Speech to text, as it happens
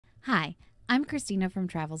Hi, I'm Christina from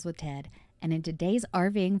Travels with Ted, and in today's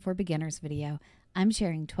RVing for Beginners video, I'm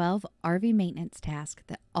sharing 12 RV maintenance tasks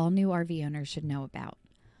that all new RV owners should know about.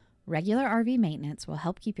 Regular RV maintenance will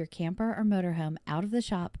help keep your camper or motorhome out of the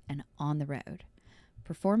shop and on the road.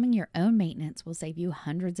 Performing your own maintenance will save you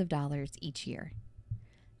hundreds of dollars each year.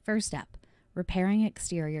 First up, repairing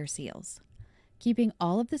exterior seals. Keeping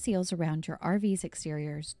all of the seals around your RV's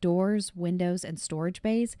exteriors, doors, windows, and storage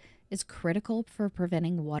bays is critical for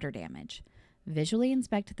preventing water damage. Visually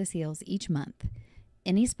inspect the seals each month.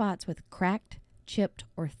 Any spots with cracked, chipped,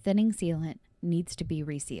 or thinning sealant needs to be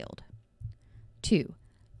resealed. 2.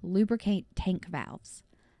 Lubricate tank valves.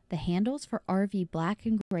 The handles for RV black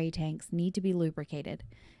and gray tanks need to be lubricated.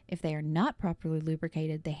 If they are not properly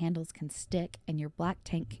lubricated, the handles can stick and your black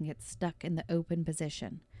tank can get stuck in the open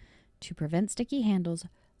position. To prevent sticky handles,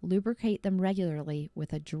 lubricate them regularly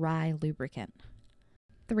with a dry lubricant.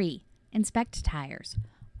 3. Inspect tires.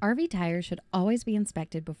 RV tires should always be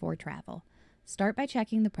inspected before travel. Start by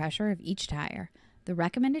checking the pressure of each tire. The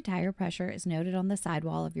recommended tire pressure is noted on the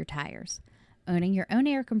sidewall of your tires. Owning your own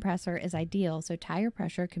air compressor is ideal so tire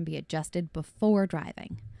pressure can be adjusted before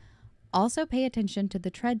driving. Also pay attention to the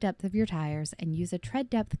tread depth of your tires and use a tread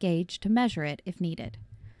depth gauge to measure it if needed.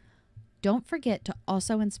 Don't forget to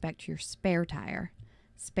also inspect your spare tire.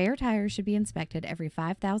 Spare tires should be inspected every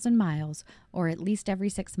 5,000 miles or at least every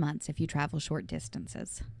 6 months if you travel short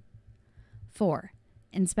distances. 4.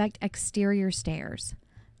 Inspect exterior stairs.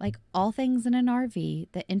 Like all things in an RV,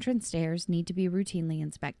 the entrance stairs need to be routinely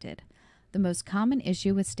inspected. The most common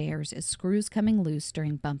issue with stairs is screws coming loose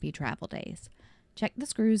during bumpy travel days. Check the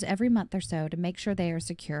screws every month or so to make sure they are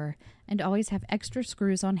secure, and always have extra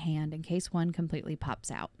screws on hand in case one completely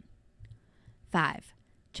pops out. 5.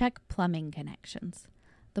 Check plumbing connections.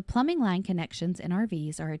 The plumbing line connections in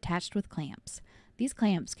RVs are attached with clamps. These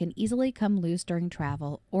clamps can easily come loose during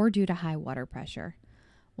travel or due to high water pressure.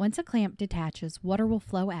 Once a clamp detaches, water will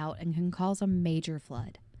flow out and can cause a major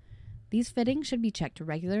flood. These fittings should be checked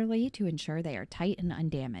regularly to ensure they are tight and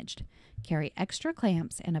undamaged. Carry extra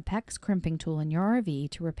clamps and a PEX crimping tool in your RV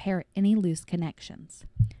to repair any loose connections.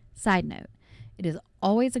 Side note, it is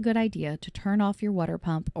always a good idea to turn off your water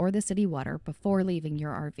pump or the city water before leaving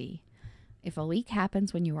your RV. If a leak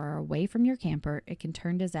happens when you are away from your camper, it can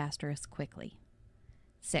turn disastrous quickly.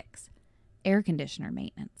 6. Air conditioner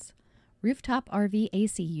maintenance. Rooftop RV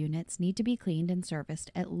AC units need to be cleaned and serviced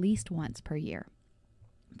at least once per year.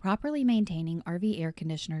 Properly maintaining RV air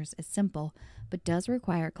conditioners is simple, but does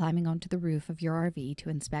require climbing onto the roof of your RV to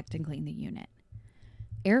inspect and clean the unit.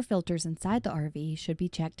 Air filters inside the RV should be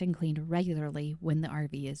checked and cleaned regularly when the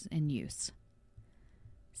RV is in use.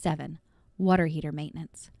 7. Water heater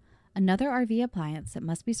maintenance. Another RV appliance that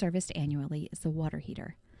must be serviced annually is the water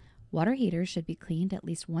heater. Water heaters should be cleaned at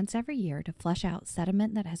least once every year to flush out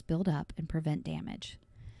sediment that has built up and prevent damage.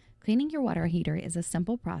 Cleaning your water heater is a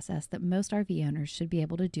simple process that most RV owners should be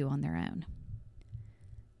able to do on their own.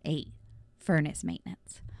 8. Furnace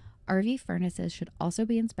maintenance. RV furnaces should also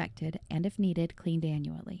be inspected and, if needed, cleaned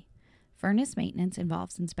annually. Furnace maintenance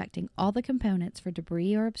involves inspecting all the components for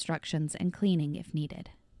debris or obstructions and cleaning if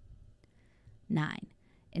needed. 9.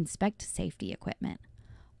 Inspect safety equipment.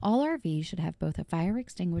 All RVs should have both a fire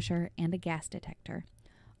extinguisher and a gas detector.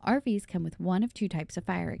 RVs come with one of two types of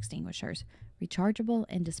fire extinguishers, rechargeable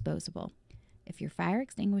and disposable. If your fire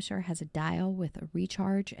extinguisher has a dial with a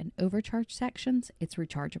recharge and overcharge sections, it's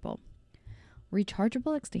rechargeable.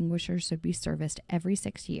 Rechargeable extinguishers should be serviced every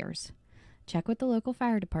 6 years. Check with the local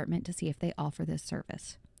fire department to see if they offer this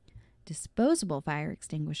service. Disposable fire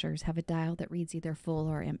extinguishers have a dial that reads either full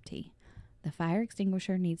or empty. The fire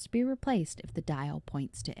extinguisher needs to be replaced if the dial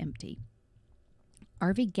points to empty.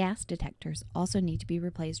 RV gas detectors also need to be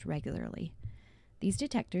replaced regularly. These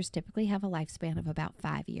detectors typically have a lifespan of about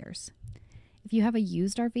 5 years. If you have a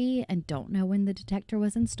used RV and don't know when the detector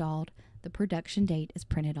was installed, the production date is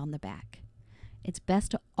printed on the back. It's best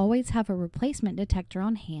to always have a replacement detector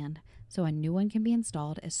on hand so a new one can be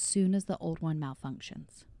installed as soon as the old one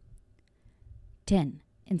malfunctions. 10.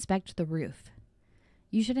 Inspect the roof.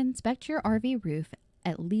 You should inspect your RV roof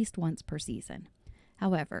at least once per season.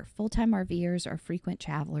 However, full-time RVers or frequent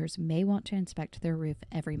travelers may want to inspect their roof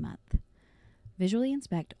every month. Visually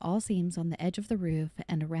inspect all seams on the edge of the roof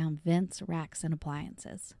and around vents, racks, and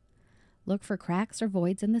appliances. Look for cracks or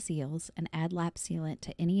voids in the seals and add lap sealant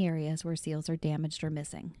to any areas where seals are damaged or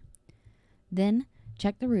missing. Then,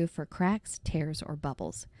 check the roof for cracks, tears, or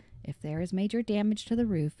bubbles. If there is major damage to the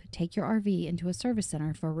roof, take your RV into a service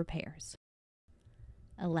center for repairs.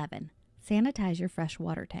 11. Sanitize your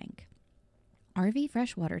freshwater tank. RV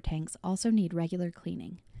freshwater tanks also need regular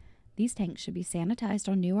cleaning. These tanks should be sanitized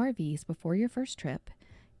on new RVs before your first trip.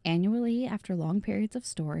 annually after long periods of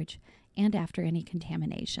storage, and after any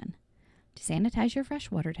contamination. To sanitize your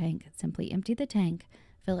freshwater tank, simply empty the tank,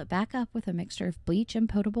 fill it back up with a mixture of bleach and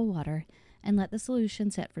potable water, and let the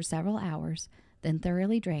solution sit for several hours, then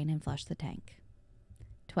thoroughly drain and flush the tank.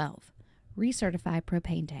 12. Recertify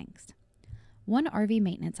propane tanks. One RV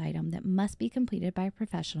maintenance item that must be completed by a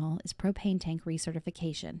professional is propane tank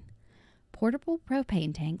recertification. Portable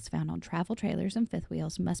propane tanks found on travel trailers and fifth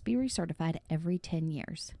wheels must be recertified every 10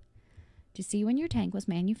 years. To see when your tank was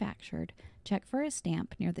manufactured, check for a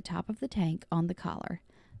stamp near the top of the tank on the collar.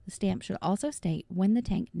 The stamp should also state when the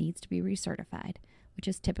tank needs to be recertified, which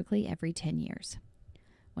is typically every 10 years.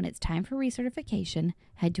 When it's time for recertification,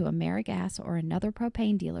 head to AmeriGas or another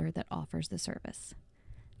propane dealer that offers the service.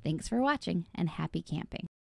 Thanks for watching and happy camping.